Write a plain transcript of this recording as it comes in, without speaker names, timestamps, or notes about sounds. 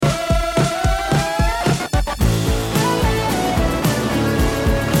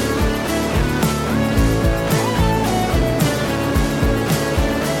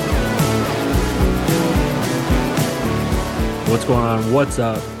What's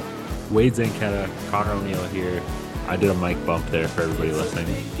up? Wade Zanketta, Connor O'Neill here. I did a mic bump there for everybody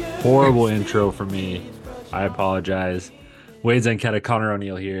listening. Horrible intro for me. I apologize. Wade Zanketta, Connor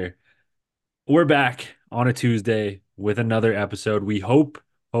O'Neill here. We're back on a Tuesday with another episode. We hope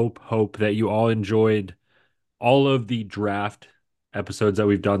that you all enjoyed all of the draft episodes that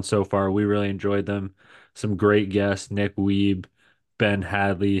we've done so far. We really enjoyed them. Some great guests, Nick Weeb, Ben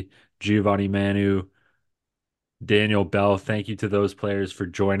Hadley, Giovanni Manu, Daniel Bell. Thank you to those players for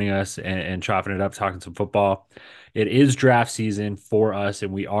joining us and chopping it up, talking some football. It is draft season for us,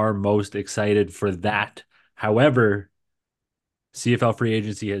 and we are most excited for that. However, CFL free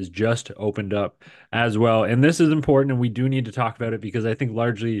agency has just opened up as well. And this is important, and we do need to talk about it because I think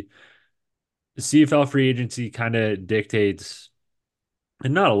largely CFL free agency kind of dictates,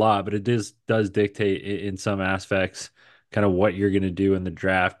 and not a lot, but it does dictate in some aspects kind of what you're going to do in the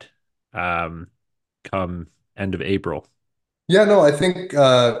draft um, come end of April. Yeah, no, I think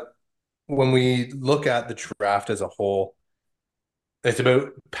when we look at the draft as a whole, it's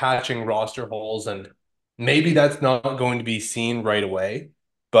about patching roster holes, and maybe that's not going to be seen right away.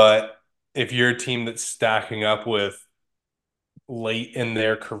 But if you're a team that's stacking up with late in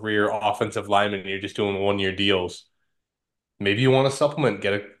their career offensive linemen, and you're just doing 1 year deals, maybe you want to supplement,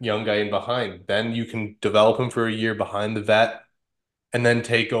 get a young guy in behind. Then you can develop him for a year behind the vet, and then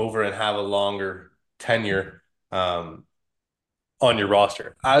take over and have a longer tenure on your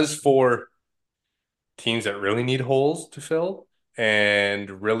roster. As for teams that really need holes to fill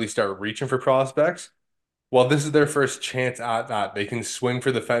and really start reaching for prospects, well, this is their first chance at that. They can swing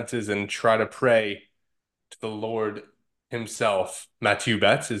for the fences and try to pray to the Lord himself. Matthew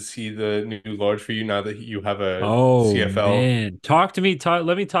Betts, is he the new Lord for you now that you have a Oh CFL? man, talk to me.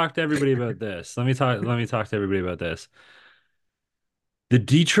 Let me talk to everybody about this. Let me talk to everybody about this. The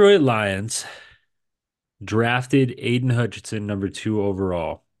Detroit Lions drafted Aiden Hutchinson number 2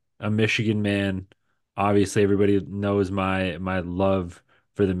 overall, a Michigan man. Obviously, everybody knows my love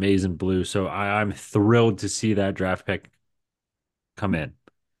for the maize and blue, so I'm thrilled to see that draft pick come in.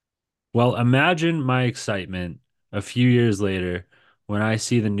 Well, imagine my excitement a few years later when I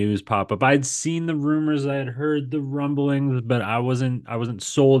see the news pop up. I'd seen the rumors, I had heard the rumblings, but I wasn't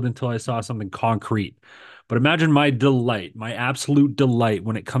sold until I saw something concrete. But imagine my delight, my absolute delight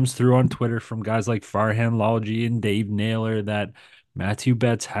when it comes through on Twitter from guys like Farhan Lalji and Dave Naylor that Matthew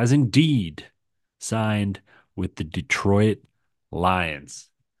Betts has indeed signed with the Detroit Lions.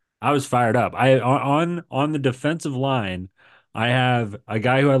 I was fired up. I on the defensive line. I have a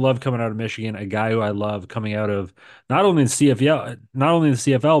guy who I love coming out of Michigan, a guy who I love coming out of not only the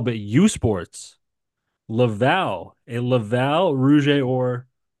CFL, but U Sports. Laval, a Laval Rouge or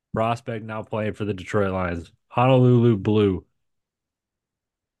prospect now playing for the Detroit Lions. Honolulu Blue.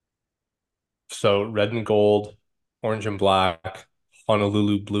 So red and gold, orange and black,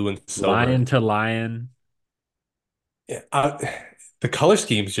 Honolulu blue and Lion silver. to lion. Yeah, the color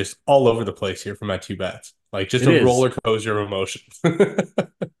scheme is just all over the place here for Matthew Betts. Like just It a is. roller coaster of emotions.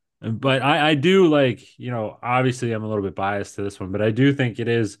 But I do like, obviously I'm a little bit biased to this one, but I do think it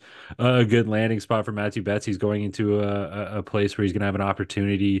is a good landing spot for Matthew Betts. He's going into a place where he's going to have an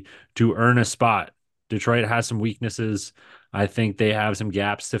opportunity to earn a spot. Detroit has some weaknesses. I think they have some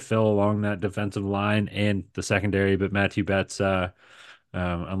gaps to fill along that defensive line and the secondary, but Matthew Betts,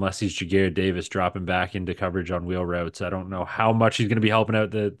 unless he's Jagger Davis dropping back into coverage on wheel routes, I don't know how much he's going to be helping out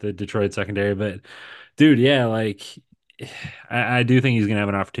the Detroit secondary, but dude, yeah, like I do think he's going to have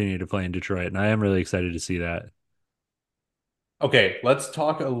an opportunity to play in Detroit, and I am really excited to see that. Okay, let's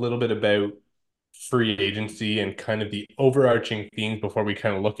talk a little bit about free agency and kind of the overarching themes before we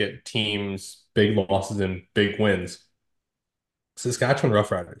kind of look at teams' big losses and big wins. Saskatchewan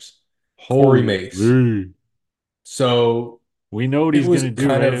Roughriders, Corey Mace. Holy. So We know what it he's going was to do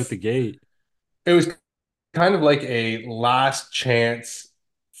kind right out of the gate. it was kind of like a last chance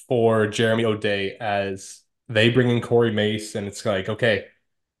for Jeremy O'Day as they bring in Corey Mace, and it's like, okay,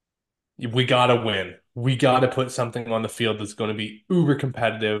 we gotta win. We gotta put something on the field that's going to be uber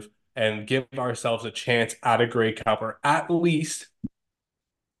competitive and give ourselves a chance at a Grey Cup or at least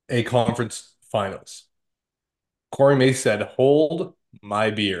a conference finals. Corey Mace said, "Hold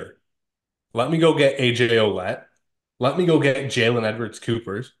my beer. Let me go get AJ Olette. Let me go get Jalen Edwards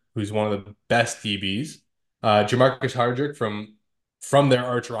Coopers, who's one of the best DBs. Jamarcus Hardrick from their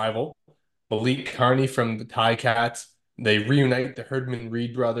arch rival. Malik Carney from the Ticats. They reunite the Herdman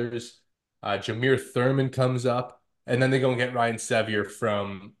Reed brothers. Jameer Thurman comes up, and then they go and get Ryan Sevier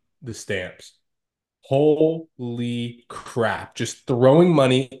from the Stamps. Holy crap. Just throwing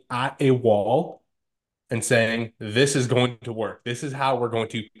money at a wall and saying, this is going to work. This is how we're going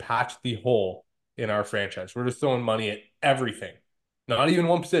to patch the hole in our franchise. We're just throwing money at everything. not even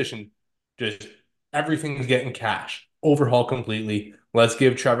one position, just everything's getting cash. Overhaul completely. Let's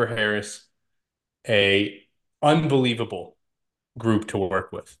give Trevor Harris a unbelievable group to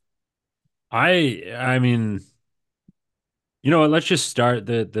work with. I mean, you know what? Let's just start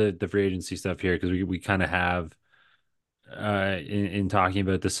the free agency stuff here because we kind of have in talking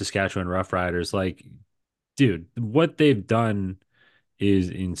about the Saskatchewan Roughriders. Like, dude, what they've done is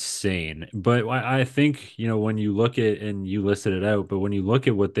insane. But I think, you know, when you look at and you listed it out, but when you look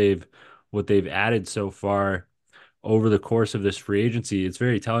at what they've added so far over the course of this free agency, it's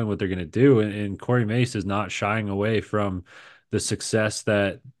very telling what they're going to do. And Corey Mace is not shying away from the success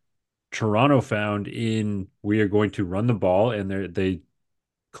that Toronto found in we are going to run the ball, and they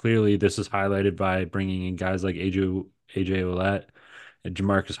clearly this is highlighted by bringing in guys like AJ Ouellette and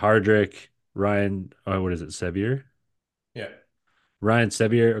Jamarcus Hardrick, Ryan, what is it, Sevier? Yeah. Ryan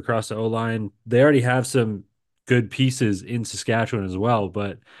Sevier across the O line. They already have some good pieces in Saskatchewan as well,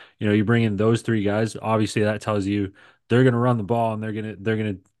 but you know, you bring in those three guys, obviously that tells you they're going to run the ball and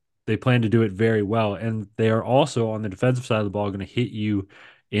they plan to do it very well, and they are also on the defensive side of the ball going to hit you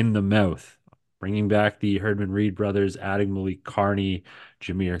in the mouth. Bringing back the Herdman Reed brothers, adding Malik Carney,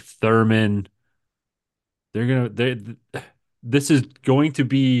 Jameer Thurman. They're gonna they This is going to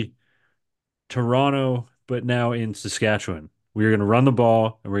be Toronto, but now in Saskatchewan. We're going to run the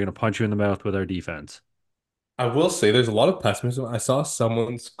ball and we're going to punch you in the mouth with our defense. I will say there's a lot of pessimism. I saw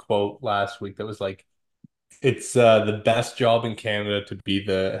someone's quote last week that was like, it's the best job in Canada to be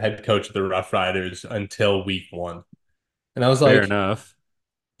the head coach of the Rough Riders until week one. And I was Fair like, enough.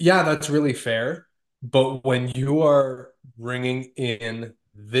 yeah, that's really fair. But when you are bringing in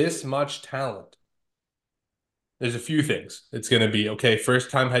this much talent, there's a few things. It's going to be okay, first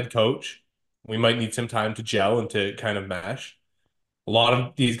time head coach. We might need some time to gel and to kind of mesh. A lot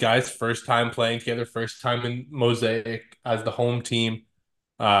of these guys, first time playing together, first time in Mosaic as the home team,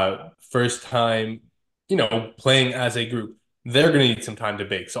 first time, playing as a group. They're going to need some time to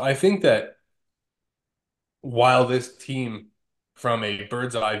bake. So I think that while this team, from a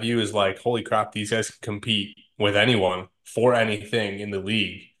bird's eye view, is like, holy crap, these guys can compete with anyone for anything in the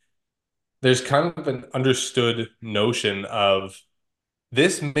league, there's kind of an understood notion of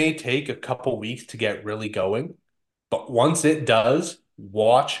this may take a couple weeks to get really going, but once it does,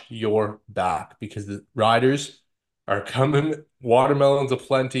 watch your back because the riders are coming, watermelons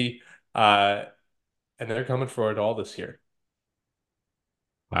aplenty, and they're coming for it all this year.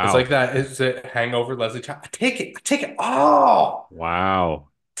 It's like Wow. that. Is it hangover, Leslie? Take it all,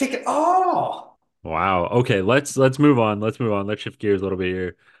 Wow. take it all. Wow. Okay, let's move on. Let's move on. Let's shift gears a little bit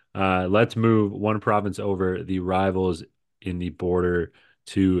here. Let's move one province over the rivals in the border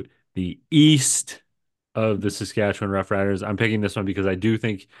to the east of the Saskatchewan Roughriders. I'm picking this one because I do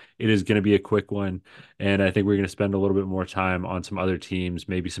think it is going to be a quick one, and I think we're going to spend a little bit more time on some other teams,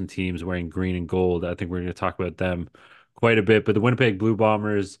 maybe some teams wearing green and gold. I think we're going to talk about them quite a bit. But the Winnipeg Blue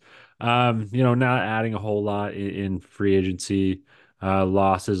Bombers, you know, not adding a whole lot in free agency.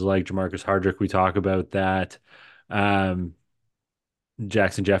 Losses like Jamarcus Hardrick, we talk about that. Um,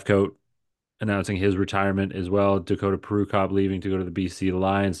 Jackson Jeffcoat announcing his retirement as well. Dakota Prukop leaving to go to the BC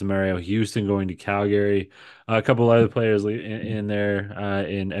Lions. Mario Houston going to Calgary. A couple other players in there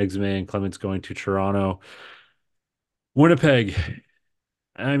in Exme and Clements going to Toronto. Winnipeg.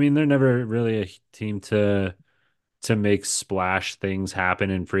 I mean, they're never really a team to make splash things happen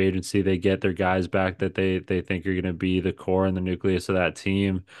in free agency. They get their guys back that they think are going to be the core and the nucleus of that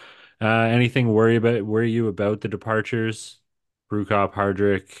team. Anything worry you about the departures? Prukop,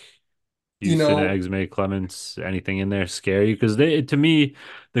 Hardrick, You Houston, know, Exme, Clements, anything in there scare you? Because they, to me,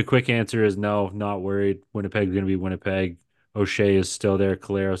 the quick answer is no, not worried. Winnipeg's going to be Winnipeg. O'Shea is still there.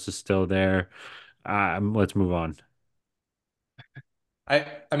 Caleros is still there. Let's move on.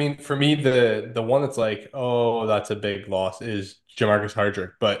 I mean, for me, the one that's like, oh, that's a big loss is Jamarcus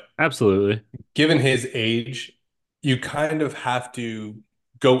Hardrick. But Absolutely. given his age, you kind of have to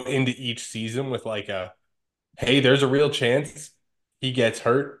go into each season with like a, hey, there's a real chance he gets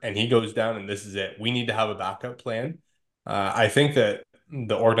hurt and he goes down and this is it. We need to have a backup plan. I think that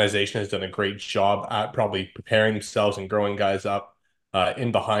the organization has done a great job at probably preparing themselves and growing guys up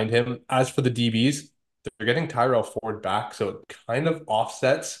in behind him. As for the DBs, they're getting Tyrell Ford back, so it kind of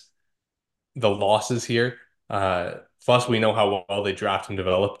offsets the losses here. Plus, we know how well they draft and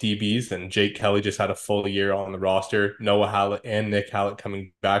develop DBs, and Jake Kelly just had a full year on the roster. Noah Hallett and Nick Hallett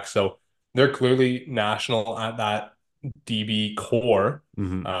coming back, so they're clearly national at that DB core.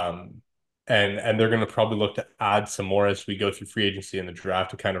 Hmm. And they're going to probably look to add some more as we go through free agency and the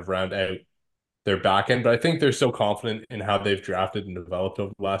draft to kind of round out their back end. But I think they're so confident in how they've drafted and developed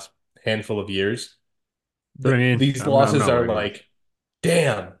over the last handful of years. So I mean, These I'm losses not are worried. like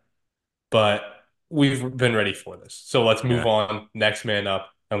damn. But we've been ready for this. So let's move Yeah. on, next man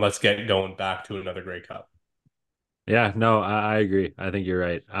up, and let's get going back to another Grey Cup. Yeah, no, I agree. I think you're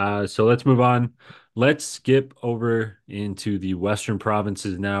right. So let's move on. Let's skip over into the Western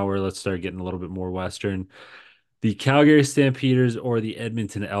provinces now, where let's start getting a little bit more Western. The Calgary Stampeders or the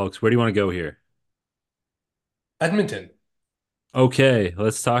Edmonton Elks. Where do you want to go here? Edmonton, Okay,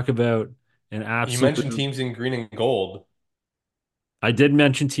 let's talk about an you mentioned absolute. teams in green and gold. I did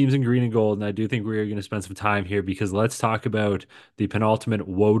mention teams in green and gold, and I do think we're going to spend some time here because let's talk about the penultimate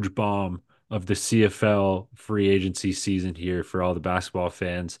Woj bomb of the CFL free agency season here for all the basketball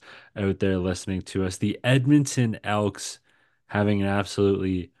fans out there listening to us. The Edmonton Elks having an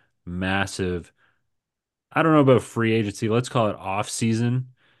absolutely massive, I don't know about free agency, let's call it off season,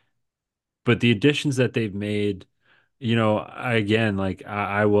 but the additions that they've made, again, like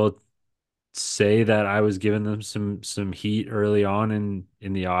I will say that I was giving them some heat early on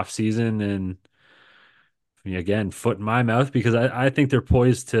in the off season, and again, foot in my mouth because I think they're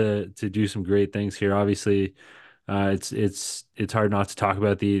poised to do some great things here. Obviously, it's hard not to talk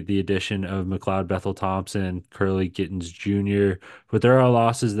about the addition of McLeod Bethel Thompson and Curly Gittens Jr. But there are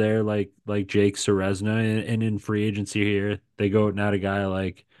losses there like Jake Seresna and in free agency here they go out and add a guy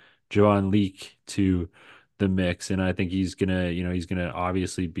like Joan Leek to the mix, and I think he's gonna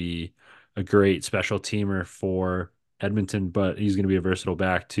obviously be a great special teamer for Edmonton, but he's going to be a versatile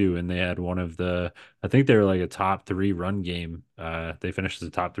back too. And they had one of the, I think they were like a top three run game. They finished as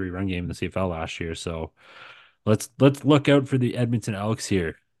a top three run game in the CFL last year. So let's look out for the Edmonton Elks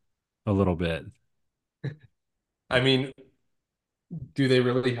here a little bit. I mean, do they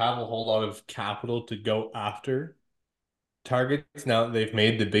really have a whole lot of capital to go after targets now that they've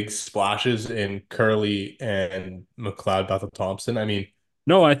made the big splashes in Curly and McLeod Bethel Thompson? I mean,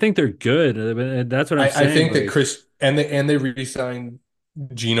 No, I think they're good. That's what I'm I saying. think that Like Chris and they re-signed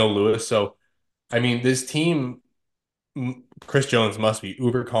Geno Lewis. So I mean, this team, Chris Jones must be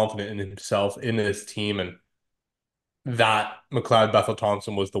uber confident in himself, in his team, and that McLeod Bethel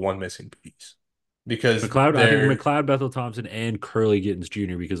Thompson was the one missing piece because I think they're. McLeod Bethel Thompson and Curly Gittens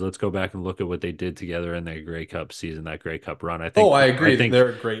Jr. because let's go back and look at what they did together in that Grey Cup season, that Grey Cup run. Oh, I I agree that think they're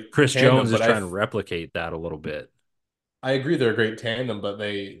a great Chris tandem, Jones is but trying to replicate that a little bit. I agree they're a great tandem, but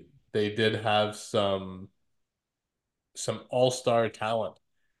they did have some all-star talent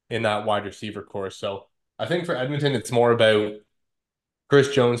in that wide receiver core. So I think for Edmonton, it's more about Chris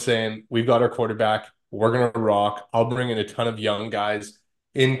Jones saying, "We've got our quarterback. We're gonna rock. I'll bring in a ton of young guys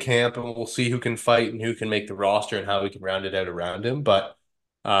in camp, and we'll see who can fight and who can make the roster and how we can round it out around him." But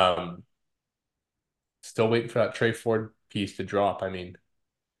um, still waiting for that Trey Ford piece to drop. I mean,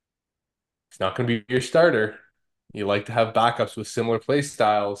 he's not going to be your starter. You like to have backups with similar play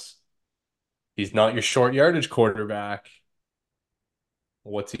styles. He's not your short yardage quarterback.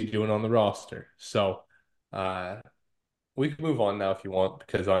 What's he doing on the roster? So uh, we can move on now if you want,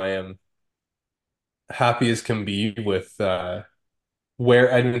 because I am happy as can be with where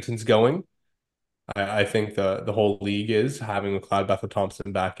Edmonton's going. I think the whole league is having McLeod Bethel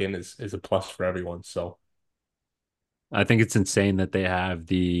Thompson back in is a plus for everyone. So I think it's insane that they have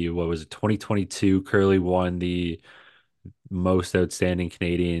the what was it 2022 Curly won the most outstanding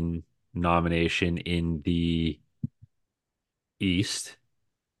Canadian nomination in the East,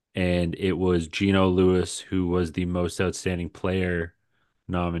 and it was Geno Lewis who was the most outstanding player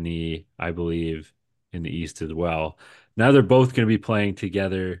nominee, I believe, in the East as well. Now they're both going to be playing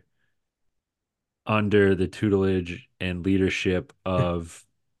together under the tutelage and leadership of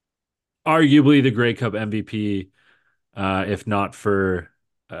arguably the Grey Cup MVP, if not for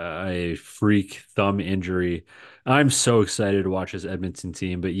a freak thumb injury. I'm so excited to watch this Edmonton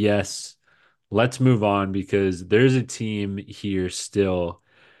team. But yes, let's move on because there's a team here still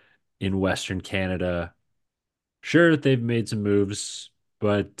in Western Canada. Sure, they've made some moves,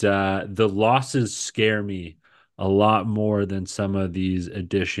 but the losses scare me a lot more than some of these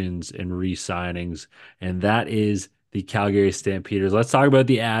additions and re-signings, and that is the Calgary Stampeders. Let's talk about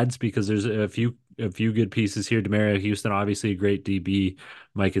the ads because there's a few good pieces here. Demario Houston, obviously a great DB.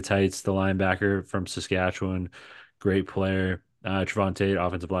 Micah Tights, the linebacker from Saskatchewan, great player. Trevon Tate,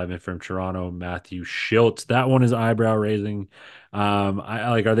 offensive lineman from Toronto. Matthew Schultz, that one is eyebrow raising. I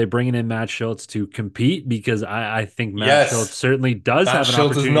like, are they bringing in Matt Schultz to compete? Because I think Matt Schultz yes, certainly does Matt have an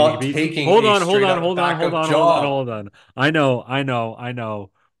Schultz is opportunity to not compete. taking Hold a on, hold straight on, up hold on, hold backup on, hold on, job. hold on. I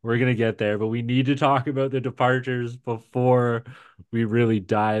know. We're gonna get there, but we need to talk about the departures before we really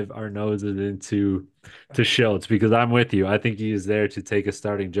dive our noses into to Schultz because I'm with you. I think he is there to take a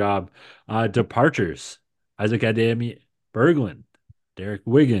starting job. Departures: Isaac Ademi Berglund, Derek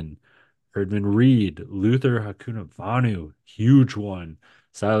Wigan, Herdman Reed, Luther Hakunavanu, huge one.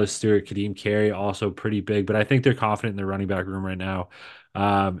 Silas Stewart, Kadeem Carey, also pretty big, but I think they're confident in their running back room right now.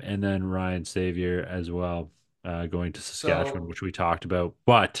 And then Ryan Savior as well, going to Saskatchewan, So which we talked about.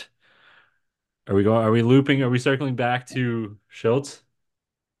 But are we looping? Are we circling back to Schultz?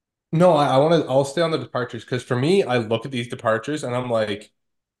 no, I want to. I'll stay on the departures because for me, I look at these departures and I'm like,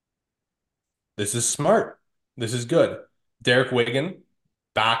 this is smart. This is good. Derek Wigan,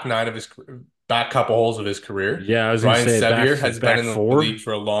 back nine of his back couple holes of his career. Yeah, I was gonna Ryan say Sevier has been back in the four. league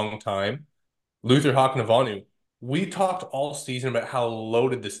for a long time. Luther Hocknevanu. We talked all season about how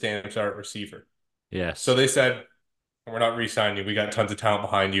loaded the Stamps are at receiver. So Yes. they said, we're not re-signing you. We got tons of talent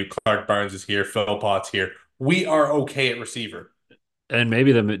behind you. Clark Barnes is here. Phil Potts here. We are okay at receiver. And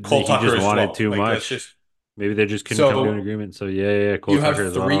maybe Cole he Tucker just as wanted well. too Like let's much. just Maybe they just couldn't come to an so agreement. So yeah, Cole you Tucker have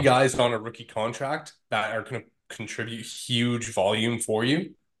as three well. guys on a rookie contract that are going to contribute huge volume for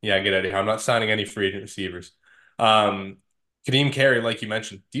you. Yeah, get out of here. I'm not signing any free agent receivers. Um, Kadeem Carey, like you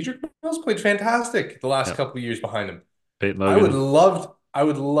mentioned, Dedrick Mills played fantastic the last Yeah. couple of years behind him. Peyton Logan. I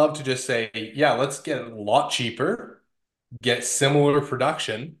would love to just say, yeah, let's get a lot cheaper, get similar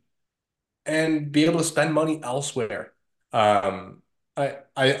production, and be able to spend money elsewhere. Um,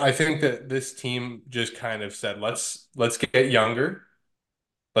 I think that this team just kind of said, let's get younger,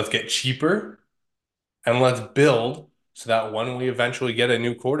 let's get cheaper, and let's build so that when we eventually get a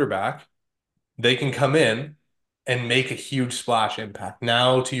new quarterback, they can come in and make a huge splash impact.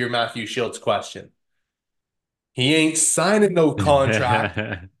 Now to your Matthew Shields question. He ain't signing no contract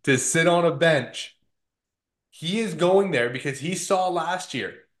to sit on a bench. He is going there because he saw last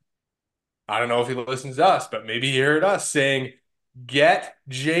year. I don't know if he listens to us, but maybe he heard us saying, get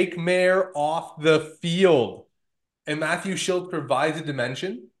Jake Mayer off the field. And Matthew Schultz provides a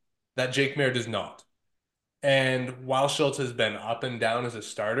dimension that Jake Mayer does not. And while Schultz has been up and down as a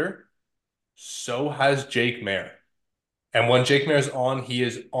starter, so has Jake Mayer. And when Jake Mayer's on, he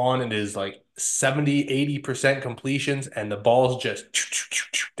is on. It is like 70, 80% completions, and the ball's just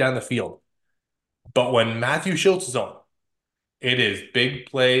down the field. But when Matthew Schultz is on, it is big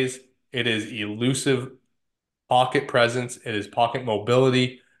plays, it is elusive pocket presence, it is pocket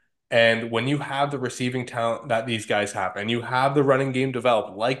mobility. And when you have the receiving talent that these guys have, and you have the running game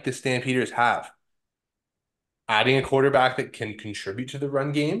developed like the Stampeders have, adding a quarterback that can contribute to the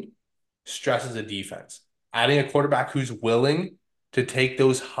run game stresses a defense. Adding a quarterback who's willing to take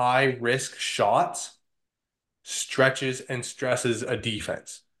those high risk shots stretches and stresses a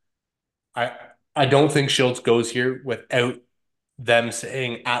defense. I I don't think Schultz goes here without them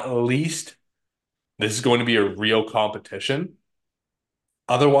saying at least this is going to be a real competition.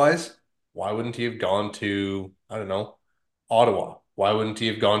 Otherwise, why wouldn't he have gone to, I don't know, Ottawa? Why wouldn't he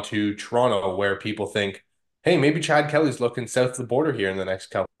have gone to Toronto where people think, hey, maybe Chad Kelly's looking south of the border here in the next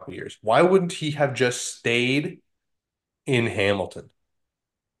couple of years? Why wouldn't he have just stayed in Hamilton?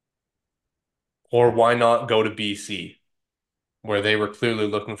 Or why not go to BC where they were clearly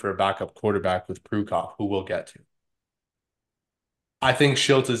looking for a backup quarterback with Prukop, who we'll get to? I think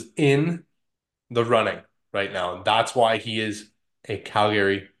Schultz is in the running right now. And that's why he is a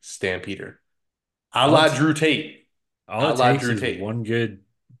Calgary Stampeder. A all la it, Drew Tate. all A it la takes Drew is Tate. one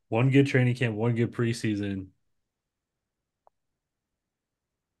good training camp, one good preseason.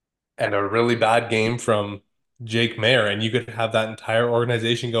 And a really bad game from Jake Mayer. And you could have that entire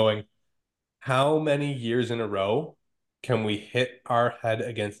organization going, how many years in a row can we hit our head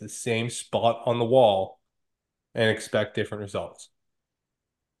against the same spot on the wall and expect different results?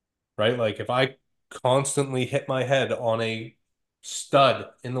 Right? Like if I constantly hit my head on a stud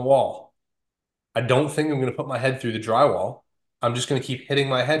in the wall, I don't think I'm going to put my head through the drywall. I'm just going to keep hitting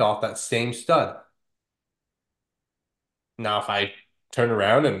my head off that same stud. Now, if I turn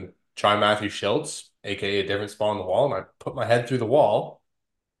around and try Matthew Schultz, aka a different spot on the wall, and I put my head through the wall,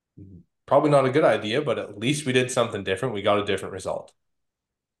 probably not a good idea, but at least we did something different. We got a different result.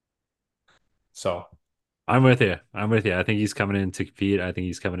 So I'm with you. I'm with you. I think he's coming in to compete. I think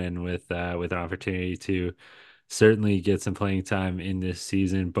he's coming in with an opportunity to certainly get some playing time in this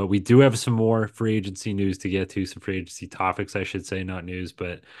season. But we do have some more free agency news to get to, some free agency topics, I should say, not news,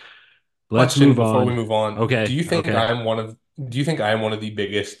 but let's question move before we on. move on. Okay, okay. Do you think I am one of the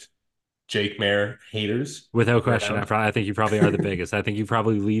biggest Jake Mayer haters Without question, around? I think you probably are the biggest. I think you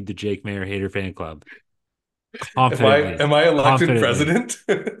probably lead the Jake Mayer hater fan club confidently. Am I elected Confidently. president?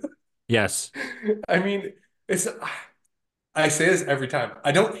 Yes. I mean, it's I say this every time.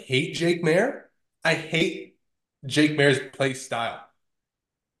 I don't hate Jake Mayer. I hate Jake Mayer's play style.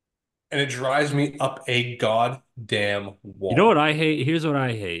 And it drives me up a goddamn You know what wall. I hate? Here's what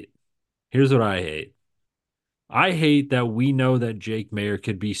I hate. Here's what I hate. I hate that we know that Jake Mayer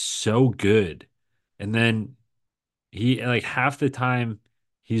could be so good, and then he like half the time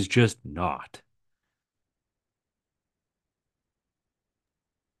he's just not.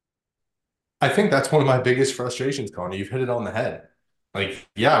 I think that's one of my biggest frustrations, Connor. You've hit it on the head. Like,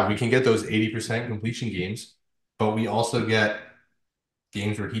 yeah, we can get those 80% completion games, but we also get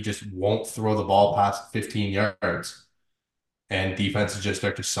games where he just won't throw the ball past 15 yards and defenses just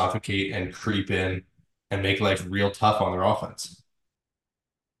start to suffocate and creep in and make life real tough on their offense.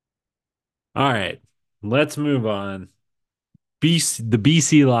 All right, let's move on. The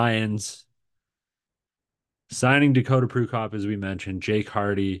BC Lions signing Dakota Prukop, as we mentioned, Jake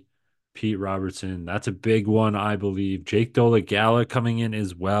Hardy, Pete Robertson. That's a big one, I believe. Jake Dolegala coming in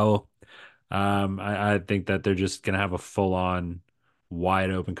as well. I think that they're just going to have a full on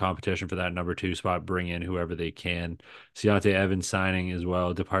wide open competition for that number two spot, bring in whoever they can. Deontay Evans signing as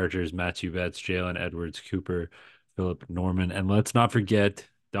well. Departures, Matthew Betts, Jalen Edwards, Cooper, Philip Norman. And let's not forget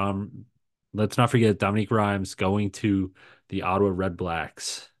Dominique Rhymes going to the Ottawa Red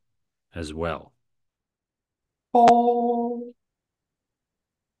Blacks as well. Oh,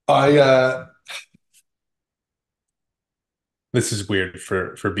 I this is weird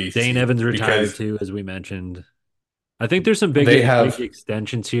for Dane BC Evans retired because too, as we mentioned. I think there's some they big have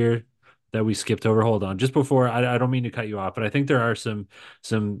extensions here that we skipped over. Hold on, just before I don't mean to cut you off, but I think there are some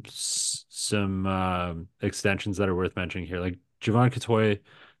extensions that are worth mentioning here. Like Javon Katoy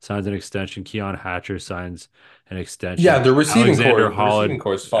signs an extension, Keon Hatcher signs an yeah, extension, the receiving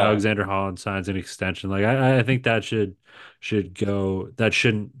core is fine. Alexander Holland signs an extension. Like I think that shouldn't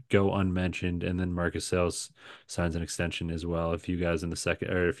go unmentioned. And then Marcus Sales signs an extension as well. If you guys in the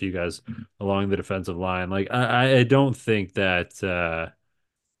second or if you guys along the defensive line. Like I don't think that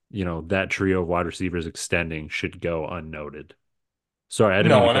that trio of wide receivers extending should go unnoted. Sorry, I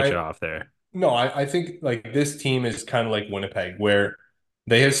didn't mean to No, and cut you I off there. no, I think like this team is kind of like Winnipeg, where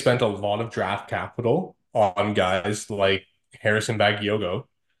they have spent a lot of draft capital on guys like Harrison Bagiogo,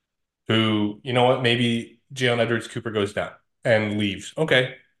 who, you know what, maybe Jalen Edwards Cooper goes down and leaves.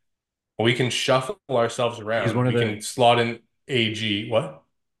 Okay. Well, we can shuffle ourselves He's around. one of We the can slot in AG. What?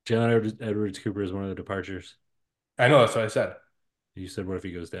 Edwards Cooper is one of the departures. I know that's what I said. You said what if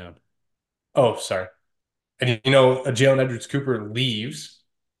he goes down? Oh, sorry. And you know, Jalen Edwards Cooper leaves.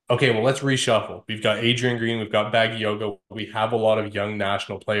 Okay, well, let's reshuffle. We've got Adrian Green, we've got Bagiogo. We have a lot of young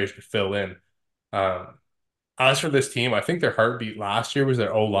national players to fill in. Um, as for this team, I think their heartbeat last year was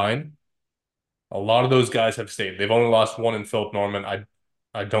their O line. A lot of those guys have stayed. They've only lost one in Philip Norman.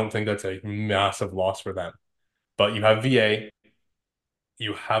 I don't think that's a massive loss for them. But you have VA,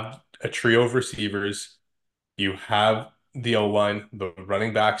 you have a trio of receivers, you have the O line, the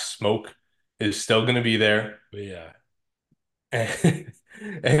running back smoke is still going to be there. But yeah. And,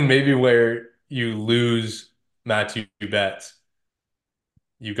 and maybe where you lose Matthew Betts,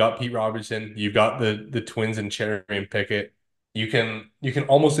 you've got Pete Robertson, you've got the twins and Cherry and Pickett. You can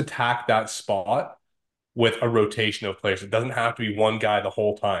almost attack that spot with a rotation of players. It doesn't have to be one guy the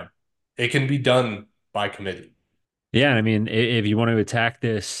whole time. It can be done by committee. Yeah, I mean, if you want to attack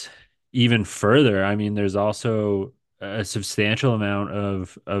this even further, I mean, there's also a substantial amount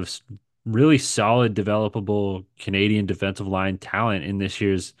of really solid developable Canadian defensive line talent in this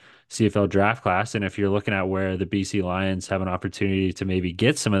year's CFL draft class. And if you're looking at where the BC Lions have an opportunity to maybe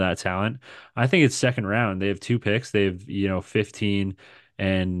get some of that talent, I think it's second round. They have two picks. They have, 15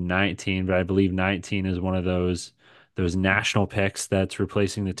 and 19, but I believe 19 is one of those national picks that's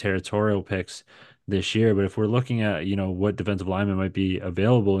replacing the territorial picks this year. But if we're looking at, what defensive linemen might be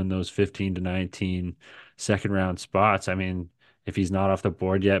available in those 15 to 19 second round spots, I mean, if he's not off the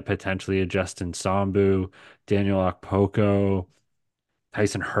board yet, potentially a Justin Sambu, Daniel Okpoko,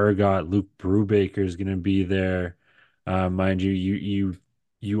 Tyson Hergott, Luke Brubaker is going to be there. Mind you,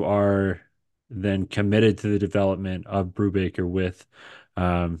 you are then committed to the development of Brubaker with,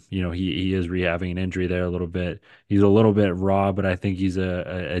 he is rehabbing an injury there a little bit. He's a little bit raw, but I think he's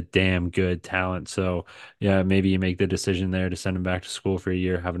a damn good talent. So yeah, maybe you make the decision there to send him back to school for a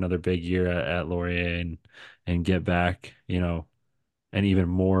year, have another big year at Laurier, and get back, an even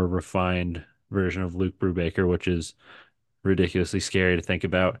more refined version of Luke Brubaker, which is ridiculously scary to think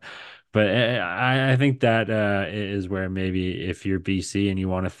about. But I think that is where maybe if you're BC and you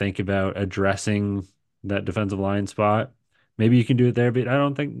want to think about addressing that defensive line spot, maybe you can do it there. But I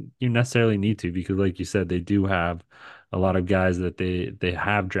don't think you necessarily need to because, like you said, they do have a lot of guys that they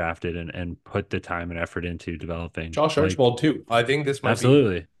have drafted and put the time and effort into developing. Josh Like Archibald too. I think this might be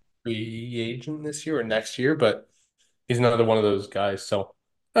absolutely. free agent this year or next year, but he's another one of those guys. So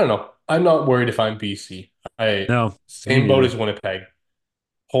I don't know. I'm not worried if I'm BC. I No, me same boat neither. as Winnipeg.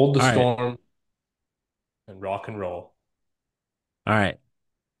 Hold the All right. storm. and rock and roll. All right.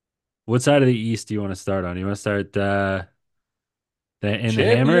 What side of the East do you want to start on? You want to start in the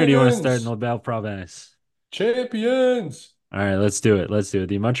Hammer, or do you want to start in Champions! the Belle Province? Champions! All right, let's do it. Let's do it.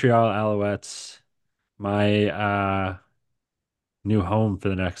 The Montreal Alouettes, my new home for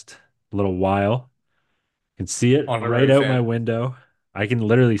the next little while. Can see it right Honorary out my fan. window. I can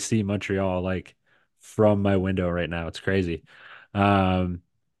literally see Montreal like from my window right now. It's crazy. Um,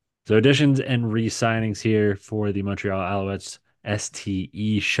 So additions and re-signings here for the Montreal Alouettes.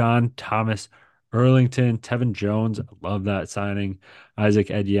 STE, Sean Thomas, Erlington, Tevin Jones. Love that signing. Isaac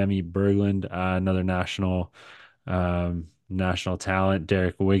Ediemi Berglund, another national talent.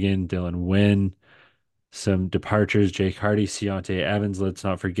 Derek Wigan, Dylan Wynn. Some departures: Jake Hardy, Keontae Evans. Let's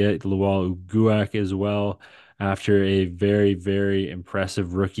not forget Lual Uguak as well. After a very, very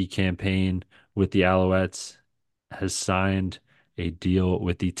impressive rookie campaign with the Alouettes, has signed a deal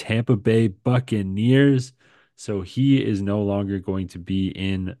with the Tampa Bay Buccaneers. So he is no longer going to be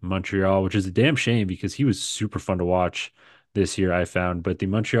in Montreal, which is a damn shame because he was super fun to watch this year, I found. But the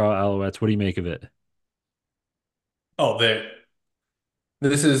Montreal Alouettes, what do you make of it? Oh,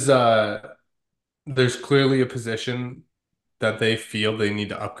 this is there's clearly a position that they feel they need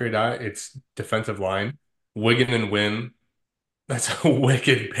to upgrade at. It's defensive line. Wigan and Win. That's a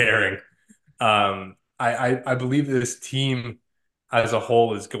wicked pairing. I believe this team as a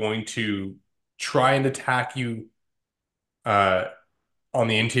whole is going to try and attack you uh on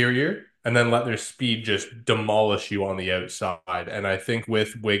the interior and then let their speed just demolish you on the outside. And I think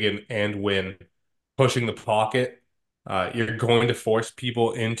with Wigan and Win pushing the pocket, you're going to force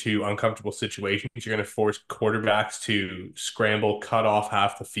people into uncomfortable situations. You're going to force quarterbacks to scramble, cut off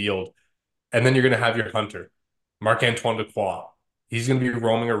half the field, and then you're going to have your hunter, Marc-Antoine Dequoy. He's going to be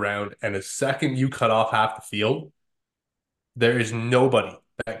roaming around, and the second you cut off half the field, there is nobody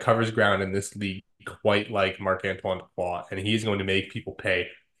that covers ground in this league quite like Marc-Antoine Dequoy, and he's going to make people pay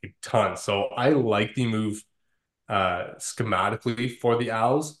a ton. So I like the move schematically for the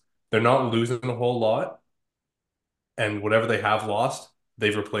Owls. They're not losing a whole lot, and whatever they have lost,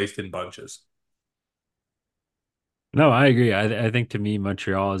 they've replaced in bunches. No, I agree. I think to me,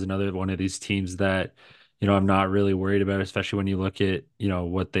 Montreal is another one of these teams that, I'm not really worried about, especially when you look at,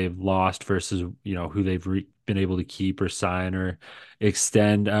 what they've lost versus, who they've been able to keep or sign or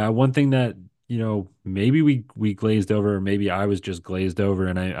extend. One thing that, maybe we glazed over, or maybe I was just glazed over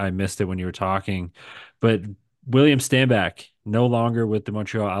and I missed it when you were talking, but William Stanback no longer with the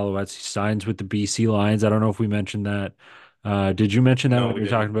Montreal Alouettes. He signs with the BC Lions. I don't know if we mentioned that. Did you mention that No, when we you were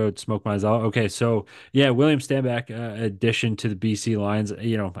talking didn't. about Smoke Mizell? Okay, so yeah, William Stanback, addition to the BC Lions.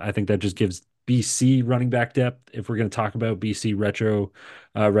 I think that just gives BC running back depth. If we're going to talk about BC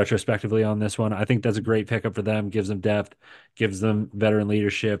retrospectively on this one, I think that's a great pickup for them. Gives them depth, gives them veteran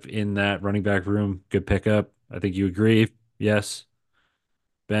leadership in that running back room. Good pickup. I think you agree. Yes.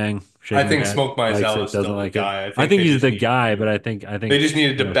 Bang. I Shaking your think head. Smoke Likes Mizell it. is Doesn't still the like it. guy. I I think think they he's just the need guy, but to I think they just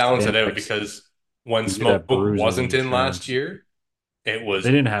needed to balance it out Stanback's because when you get Smoke that bruising wasn't in last insurance. year, it They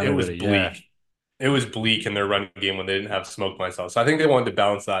was didn't have it was anybody. Yeah. bleak. It was bleak in their run game when they didn't have Smoke Myself. So I think they wanted to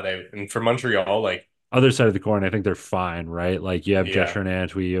balance that out. And for Montreal, like, Other side of the coin, I think they're fine, right? Like you have yeah, Jesher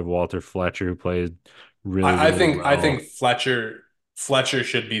Antwi, you have Walter Fletcher who plays really, I really think well. Fletcher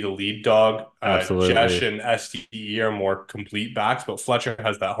should be the lead dog. Jesh Absolutely. and STE are more complete backs, but Fletcher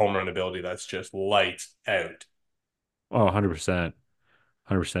has that home run ability that's just lights out. Oh, 100%.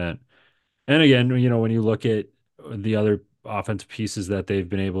 100%. And again, when you look at the other offensive pieces that they've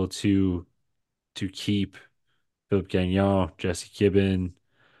been able to keep, Philip Gagnon, Jesse Gibbon,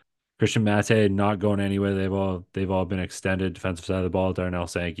 Christian Mate not going anywhere. They've all been extended. Defensive side of the ball, Darnell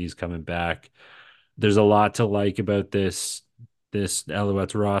Sankey's coming back. There's a lot to like about this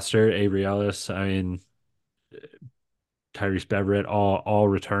Alouettes roster. Avery Ellis, I mean, Tyrese Beverett, all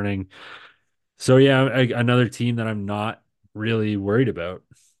returning. So yeah, another team that I'm not really worried about.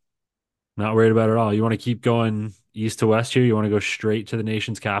 Not worried about at all. You want to keep going east to west here? You want to go straight to the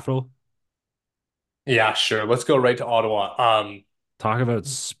nation's capital? Yeah, sure. Let's go right to Ottawa. Talk about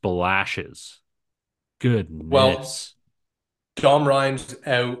splashes. Well, Goodness. Dom Rhymes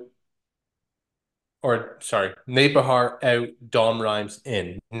out, or sorry, Nate Bahar out, Dom Rhymes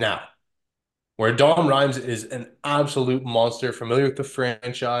in. Now, where Dom Rhymes is an absolute monster, familiar with the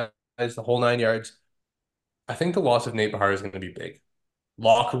franchise, the whole 9 yards. I think the loss of Nate Bahar is going to be big,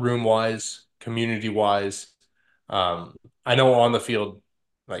 locker room wise, community wise. Um, I know on the field,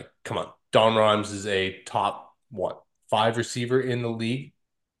 like, come on, Dom Rhymes is a top what 5 receiver in the league,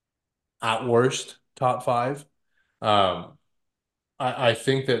 at worst, top five. Um, I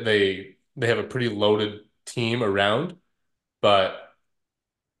think that they have a pretty loaded team around, but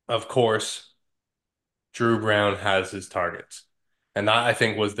of course. Drew Brown has his targets. And that I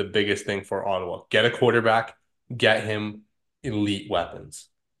think was the biggest thing for Ottawa. Get a quarterback, get him elite weapons.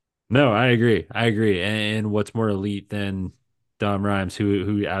 No, I agree. I agree. And what's more elite than Dom Rhymes,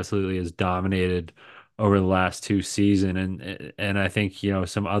 who absolutely has dominated over the last two seasons, and I think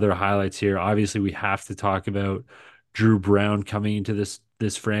some other highlights here. Obviously, we have to talk about Drew Brown coming into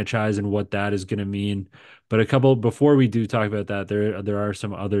this franchise and what that is going to mean. But a couple before we do talk about that, there are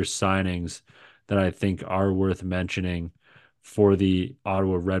some other signings that I think are worth mentioning for the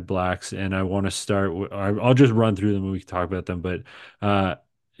Ottawa Red Blacks, and I want to start. I'll just run through them and we can talk about them, but.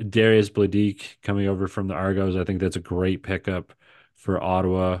 Darius Bladick coming over from the Argos. I think that's a great pickup for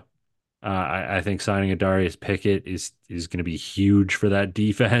Ottawa. I think signing a Darius Pickett is going to be huge for that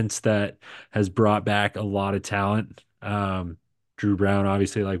defense that has brought back a lot of talent. Drew Brown,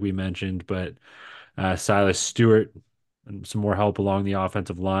 obviously, like we mentioned, but Silas Stewart, and some more help along the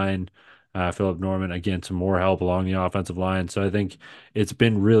offensive line. Philip Norman, again, some more help along the offensive line. So I think it's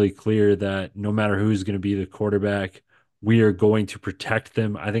been really clear that no matter who's going to be the quarterback, we are going to protect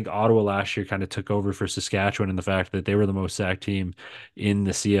them. I think Ottawa last year kind of took over for Saskatchewan in the fact that they were the most sacked team in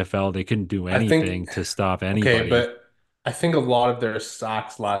the CFL. They couldn't do I anything think, to stop okay, anybody. but I think a lot of their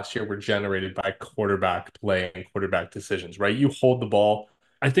sacks last year were generated by quarterback play and quarterback decisions, right? You hold the ball,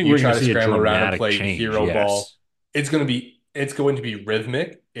 I think you we're going to try to see a scramble around and dramatic play change. hero ball. Yes. It's going to be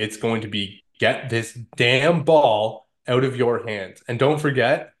rhythmic. It's going to be get this damn ball out of your hands. And don't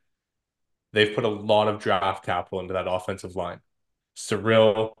forget, they've put a lot of draft capital into that offensive line.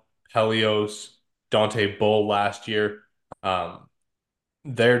 Cyril, Pelios, Dante Bull last year. Um,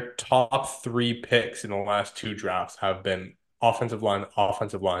 their top three picks in the last two drafts have been offensive line,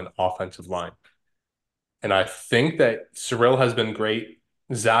 offensive line, offensive line. And I think that Cyril has been great.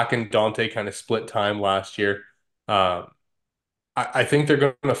 Zach and Dante kind of split time last year. Um, I think they're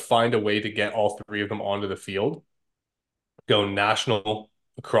going to find a way to get all three of them onto the field, go national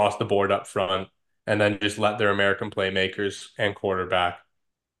across the board up front, and then just let their American playmakers and quarterback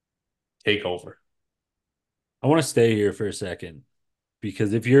take over. I want to stay here for a second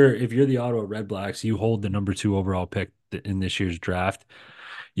because if you're the Ottawa Red Blacks, you hold the number two overall pick in this year's draft.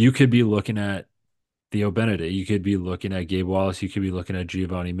 You could be looking at Theo Benedict. You could be looking at Gabe Wallace. You could be looking at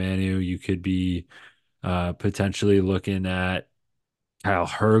Giovanni Manu. You could be potentially looking at Kyle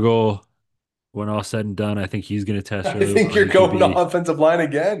Hergel. When all said and done, I think he's going to test I really think well. you're He could going be. offensive line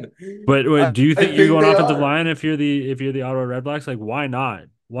again. But I, do you I think you're think going they offensive are. line if you're the Ottawa Red Blacks? Like, why not?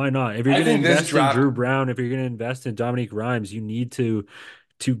 Why not? If you're I going to think this invest in draft, Drew Brown, if you're going to invest in Dominique Rhymes, you need to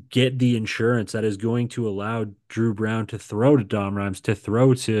get the insurance that is going to allow Drew Brown to throw to Dom Rhymes, to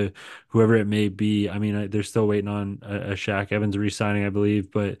throw to whoever it may be. I mean, they're still waiting on a Shaq Evans re-signing, I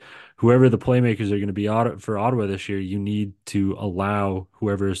believe, but whoever the playmakers are going to be for Ottawa this year, you need to allow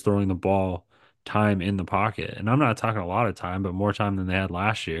whoever is throwing the ball time in the pocket. And I'm not talking a lot of time, but more time than they had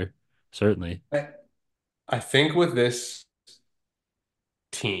last year, certainly. I, I think with this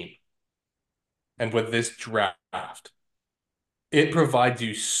team and with this draft, it provides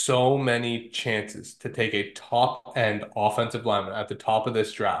you so many chances to take a top end offensive lineman at the top of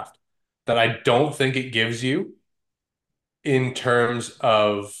this draft that I don't think it gives you in terms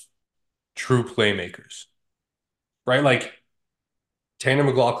of true playmakers, right? Like Tanner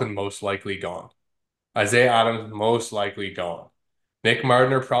McLaughlin, most likely gone. Isaiah Adams, most likely gone. Nick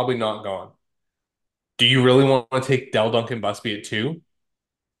Martiner, probably not gone. Do you really want to take Del Duncan Busby at two?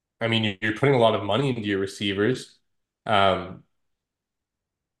 I mean, you're putting a lot of money into your receivers. Um,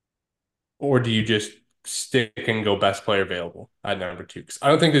 or do you just stick and go best player available at number two? Because I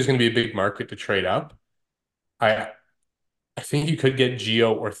don't think there's going to be a big market to trade up. I I think you could get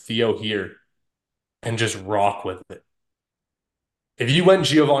Gio or Theo here and just rock with it. If you went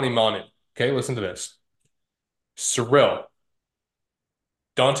Giovanni Manu, okay, listen to this. Cyril,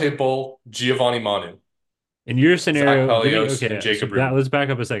 Dante Bull, Giovanni Manu, In your Zach scenario, give me Pelios, and okay. So Jacob that Ruben. let's back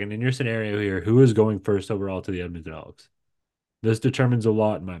up a second. In your scenario here, who is going first overall to the Edmonton Elks? This determines a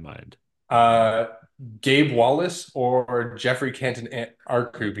lot in my mind. Uh, Gabe Wallace or Jeffrey Canton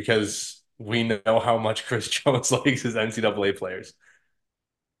Arku because we know how much Chris Jones likes his NCAA players.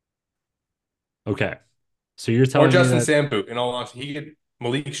 Okay, so you're Or telling me Justin that. Sampu. In all honesty, he could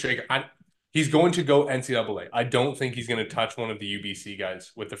Malik Straker. He's going to go NCAA. I don't think he's going to touch one of the UBC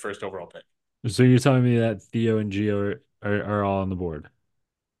guys with the first overall pick. So you're telling me that Theo and Gio are all on the board.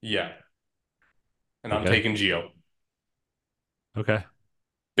 Yeah, and I'm Okay. taking Geo. Okay.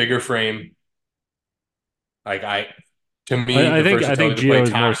 Bigger frame. Like to me, I the think I think versatility to play Gio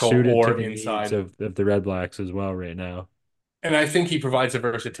is more tackle suited to or the needs inside. of the Red Blacks as well right now. And I think he provides the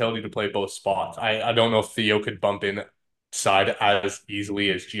versatility to play both spots. I don't know if Theo could bump in. side as easily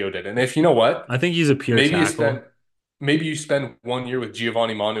as Gio did. And if you know what, I think he's a pure maybe you tackle. spend maybe you spend 1 year with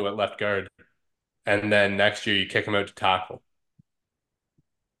Giovanni Manu at left guard, and then next year you kick him out to tackle.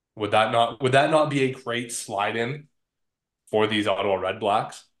 Would that not be a great slide in for these Ottawa Red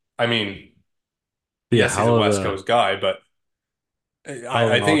Blacks? I mean, Be a yes, he's a hell of West a Coast guy, but hell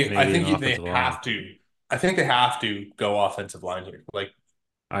of I, an I all think I Canadian think they offensive line. have to. I think they have to go offensive line here. Like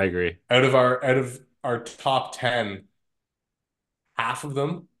I agree. out of our top 10, half of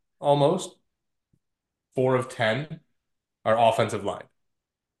them almost 4 of 10 are offensive line,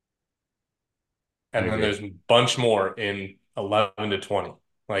 I and then agree. there's a bunch more in 11 to 20.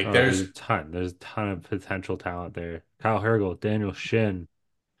 Like Oh, there's a there's ton. There's a ton of potential talent there. Kyle Hergel, Daniel Shin,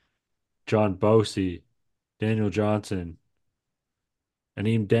 John Bosey, Daniel Johnson, and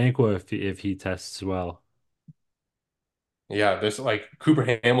even Dankwa if he tests well. Yeah, there's like Cooper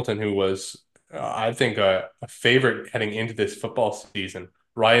Hamilton, who was, I think, a favorite heading into this football season.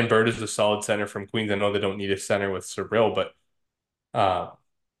 Ryan Bird is a solid center from Queens. I know they don't need a center with Surreal, but uh,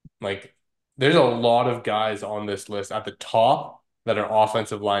 like there's a lot of guys on this list at the top that are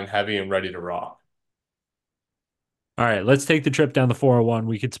offensive line heavy and ready to rock. All right, let's take the trip down the 401.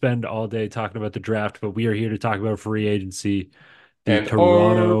 We could spend all day talking about the draft, but we are here to talk about free agency, the And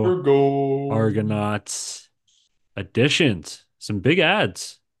Toronto Argo. Argonauts additions, some big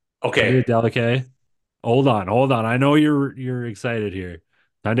ads. Tunde Okay, Delicae. Hold on. I know you're excited here.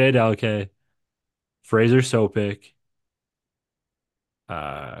 Tunde Delicae, Fraser Sopik,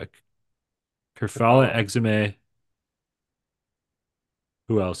 uh, Kerfala Carvalho. Exume.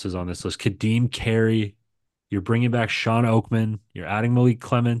 Who else is on this list? Kadeem Carey. You're bringing back Sean Oakman. You're adding Malik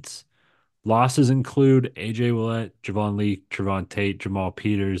Clements. Losses include AJ Willett, Javon Leake, Trevon Tate, Jamal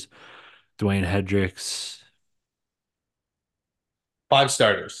Peters, Dwayne Hendricks. 5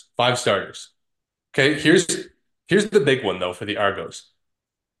 starters. 5 starters. Okay, here's the big one though for the Argos.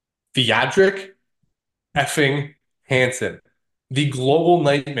 Theatric effing Hansen, the global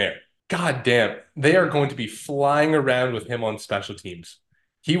nightmare. God damn, they are going to be flying around with him on special teams.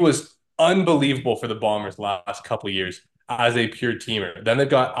 He was unbelievable for the Bombers last couple of years as a pure teamer. Then they've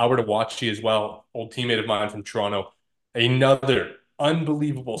got Albert Awachi as well, old teammate of mine from Toronto, another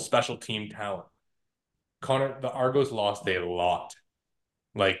unbelievable special team talent. Connor, the Argos lost a lot.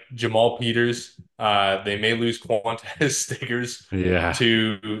 Like Jamal Peters, they may lose Qantas Stiggers Yeah.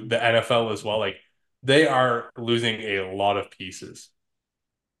 to the NFL as well. Like they are losing a lot of pieces.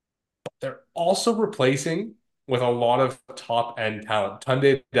 They're also replacing with a lot of top end talent.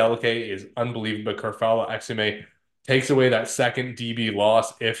 Tunde Delicae is unbelievable. Carfala Exume takes away that second DB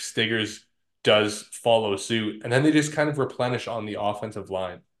loss if Stiggers does follow suit. And then they just kind of replenish on the offensive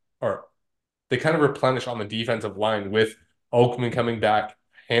line, or they kind of replenish on the defensive line with Oakman coming back,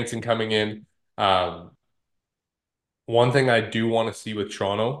 Hanson coming in. Um, One thing I do want to see with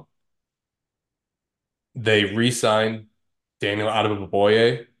Toronto, they re-signed Daniel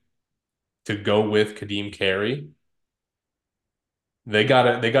Adeboboye to go with Kadeem Carey. They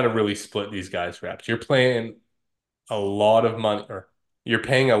gotta really split these guys reps. You're playing a lot of money, or you're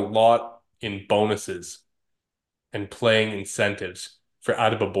paying a lot in bonuses and playing incentives for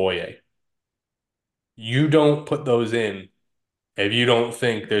Adeboboye. You don't put those in if you don't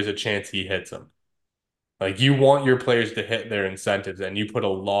think there's a chance he hits them. Like you want your players to hit their incentives, and you put a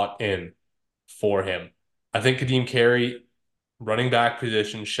lot in for him. I think Kadeem Carey, running back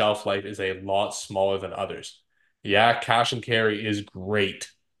position shelf life is a lot smaller than others. Yeah, cash and carry is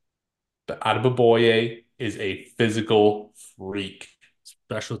great, but Adeboboye is a physical freak.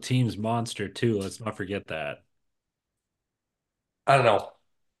 Special teams monster too. Let's not forget that. I don't know.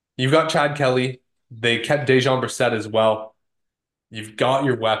 You've got Chad Kelly. They kept Dejon Brissett as well. You've got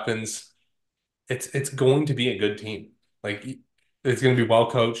your weapons. It's going to be a good team. Like it's going to be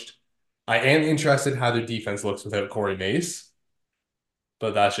well coached. I am interested how their defense looks without Corey Mace,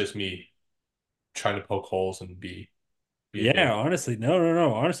 but that's just me trying to poke holes and be a Yeah, dick. honestly,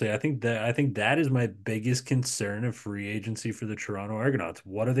 no. Honestly, I think that is my biggest concern of free agency for the Toronto Argonauts.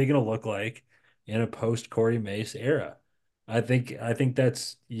 What are they going to look like in a post Corey Mace era? I think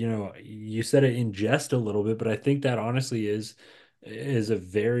that's, you said it in jest a little bit, but I think that honestly is a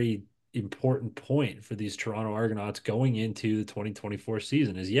very important point for these Toronto Argonauts going into the 2024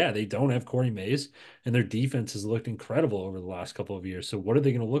 season is yeah, they don't have Corey Mace and their defense has looked incredible over the last couple of years. So what are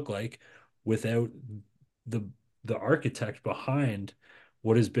they going to look like without the the architect behind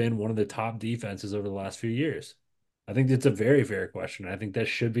what has been one of the top defenses over the last few years? I think it's a very fair question. I think that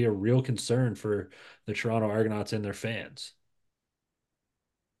should be a real concern for the Toronto Argonauts and their fans.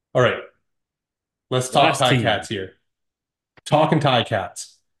 All right, let's talk Last Tie team. Cats here. Talking Tie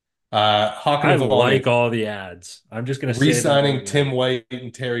Cats. Hakan I like Navalny all the ads. I'm just gonna say that right re-signing Tim now. White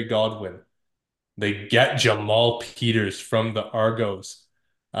and Terry Godwin. They get Jamal Peters from the Argos,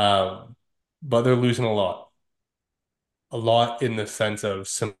 um, but they're losing a lot in the sense of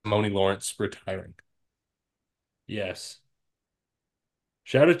Simone Lawrence retiring. Yes.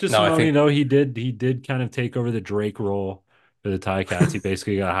 Shout out to Now, I Simone think though. He did kind of take over the Drake role for the Ticats. He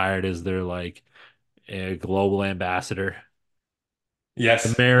basically got hired as their like a global ambassador. The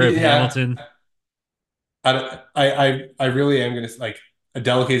yes, mayor of yeah. Hamilton. I really am gonna like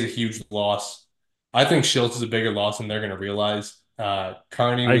Adeleke is a huge loss. I think Schultz is a bigger loss than they're gonna realize.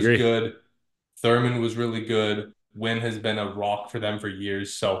 Carney I was agree. good. Thurman was really good. Wynn has been a rock for them for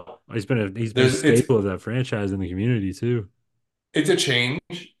years. So He's been a there's staple of that franchise in the community too. it's a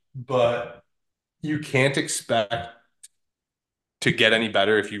change, but you can't expect to get any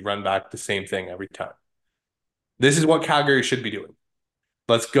better if you run back the same thing every time. This is what Calgary should be doing.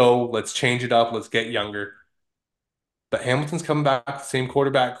 Let's go. Let's change it up. Let's get younger. But Hamilton's coming back, the same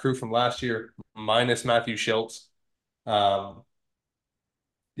quarterback crew from last year, minus Matthew Schultz. Um,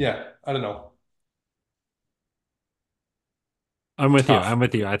 yeah, I don't know. I'm with you. Tough. I'm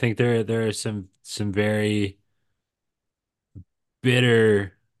with you. I think there are some very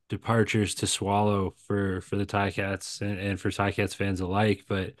bitter departures to swallow for the Ticats and for Ticats fans alike.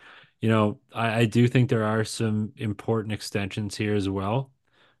 But I do think there are some important extensions here as well.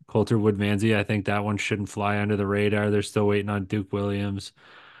 Coulter Woodmansey, I think that one shouldn't fly under the radar. They're still waiting on Duke Williams.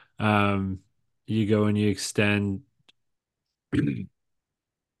 Um, you go and you extend,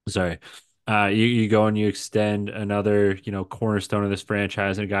 sorry, you go and you extend another, cornerstone of this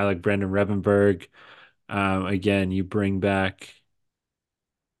franchise, and a guy like Brendan Revenberg. Again, you bring back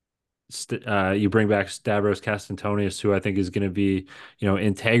Stavros Castantonius, who I think is going to be,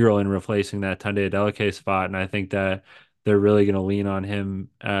 integral in replacing that Tunde Adeleke spot, and I think that they're really going to lean on him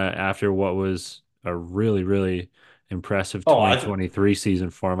after what was a really, really impressive Oh, 2023 season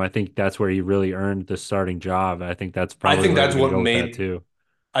for him. I think that's where he really earned the starting job. I think that's I probably think where they're that's going to what go with that made too.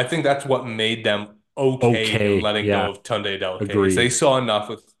 I think that's what made them okay in Okay, letting go yeah, of Tunde Deleke is they agreed. saw enough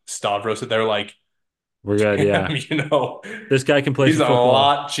with Stavros that they're like, We're good. damn, Yeah, this guy can play he's some a football.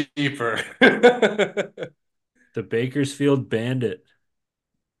 lot cheaper. The Bakersfield Bandit.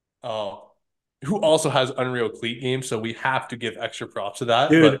 Oh, who also has Unreal Cleat games, so we have to give extra props to that.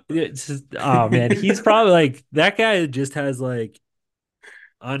 Dude, But oh man, he's probably like that guy just has like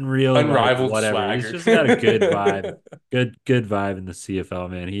unreal like unrivaled whatever. He's swagger. just got a good vibe. Good vibe in the CFL,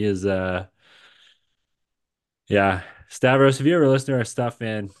 man. He is yeah. Stavros, if you ever listen to our stuff,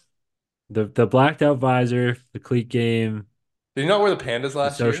 man, the blacked out visor, the cleat game, Did you not wear the pandas the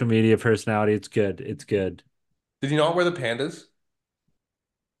last social year? media personality, it's good. It's good. Did you not wear the pandas?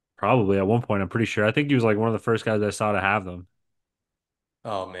 Probably at one point, I'm pretty sure. I think he was like one of the first guys I saw to have them.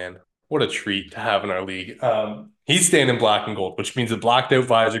 Oh man, what a treat to have in our league. He's staying in black and gold, which means the blacked out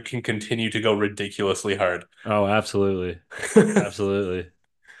visor can continue to go ridiculously hard. Oh, absolutely. Absolutely.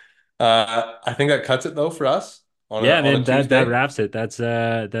 I think that cuts it though for us on a Yeah, on man, a that Tuesday. wraps it.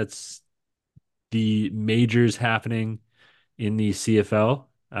 That's the majors happening in the CFL.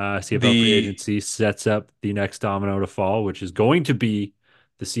 CFL free The agency sets up the next domino to fall, which is going to be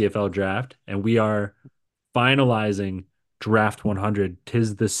the CFL draft. And we are finalizing draft 100.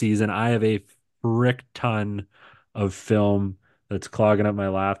 Tis the season. I have a frick ton of film that's clogging up my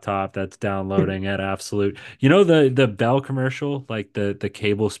laptop that's downloading at absolute. You know the Bell commercial, like the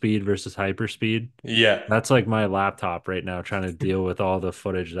cable speed versus hyper speed? yeah, That's like my laptop right now trying to deal with all the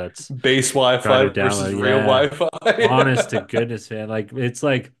footage that's base trying to Wi-Fi versus download. real Yeah. Honest to Wi-Fi. goodness, man. Like it's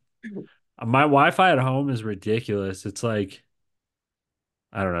like my Wi-Fi at home is ridiculous. It's like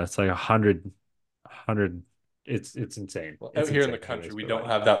I don't know, it's like a hundred. It's insane. Well, out It's here in insane the country, anyways, we but don't like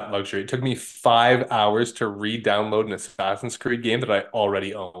have that luxury. It took me 5 hours to re-download an Assassin's Creed game that I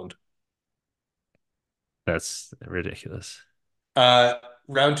already owned. that's ridiculous. Uh,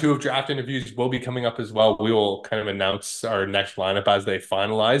 Round two of draft interviews will be coming up as well. We will kind of announce our next lineup as they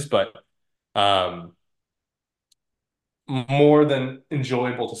finalize, but um, more than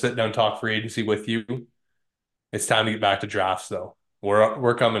enjoyable to sit down and talk free agency with you. It's time to get back to drafts, though.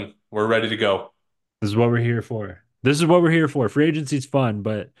 We're coming. We're ready to go. This is what we're here for. This is what we're here for. Free agency's fun,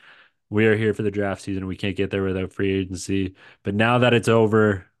 but we are here for the draft season. We can't get there without free agency. But now that it's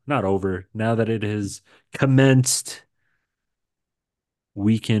over, not over, now that it has commenced,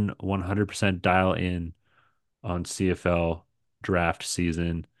 we can 100% dial in on CFL draft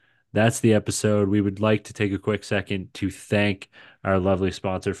season. That's the episode. We would like to take a quick second to thank our lovely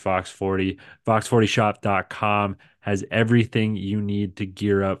sponsor, Fox 40. Fox40shop.com has everything you need to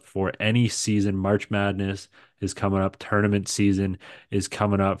gear up for any season. March Madness is coming up. Tournament season is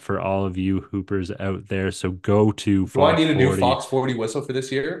coming up for all of you hoopers out there. So go to Do I Fox need a new 40. Fox 40 whistle for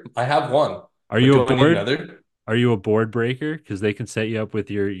this year? I have one, Are but you a do I need board? another? Are you a board breaker? Because they can set you up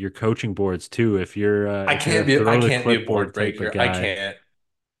with your coaching boards too. If you're a I throw the can't be a clipboard board type of breaker. I guy. can't.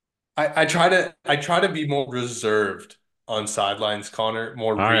 I try to be more reserved on sidelines, Connor,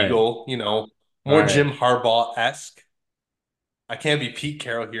 more All right. regal, All more right. Jim Harbaugh-esque. I can't be Pete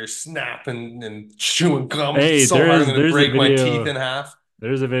Carroll here snapping and chewing gum Hey, so hard I'm gonna there's a break my teeth video. in half.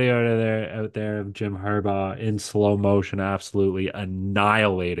 There's a video out there of Jim Harbaugh in slow motion, absolutely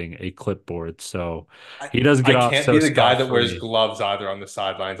annihilating a clipboard. So I, he doesn't I get off can't so be the guy that wears scot-free. gloves either on the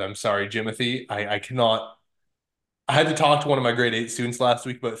sidelines. I'm sorry, Jimothy. I cannot. I had to talk to one of my grade 8 students last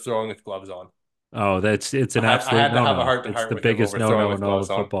week about throwing with gloves on. Oh, it's an I absolute had to have a no-no. heart to It's heart the with him biggest over throwing no-no with in all gloves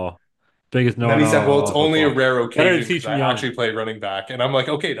of on. football. Biggest And then he no-no said, in "Well, all it's of only a football. rare Better to occasion because teach them I young. actually play running back." And I'm like,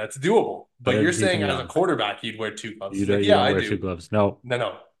 "Okay, that's doable." But Better you're to teach them saying as a young. quarterback, you'd wear two gloves. He's like, You "Yeah, don't I wear two do." gloves. No, No,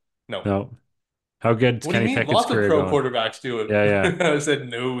 no, no. no. How good's What do you Kenny mean? Pickett's Lots of career pro going? quarterbacks do Yeah, yeah. it. I said,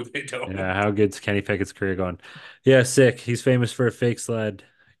 "No, they Yeah, don't." how good's Kenny Pickett's career going? Yeah, sick. He's famous for a fake sled.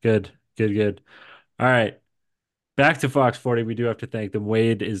 Good, good, good. All right. Back to Fox 40. We do have to thank them.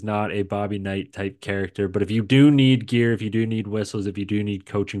 Wade is not a Bobby Knight type character, but if you do need gear, if you do need whistles, if you do need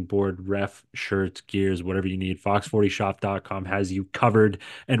coaching board, ref, shirts, gears, whatever you need, fox40shop.com has you covered,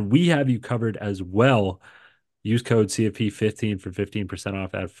 and we have you covered as well. Use code CFP15 for 15%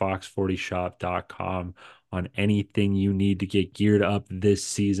 off at fox40shop.com on anything you need to get geared up this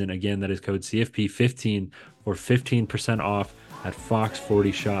season. Again, that is code CFP15 for 15% off at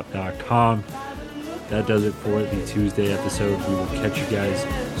fox40shop.com. That does it for the Tuesday episode. We will catch you guys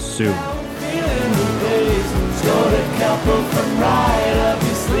soon.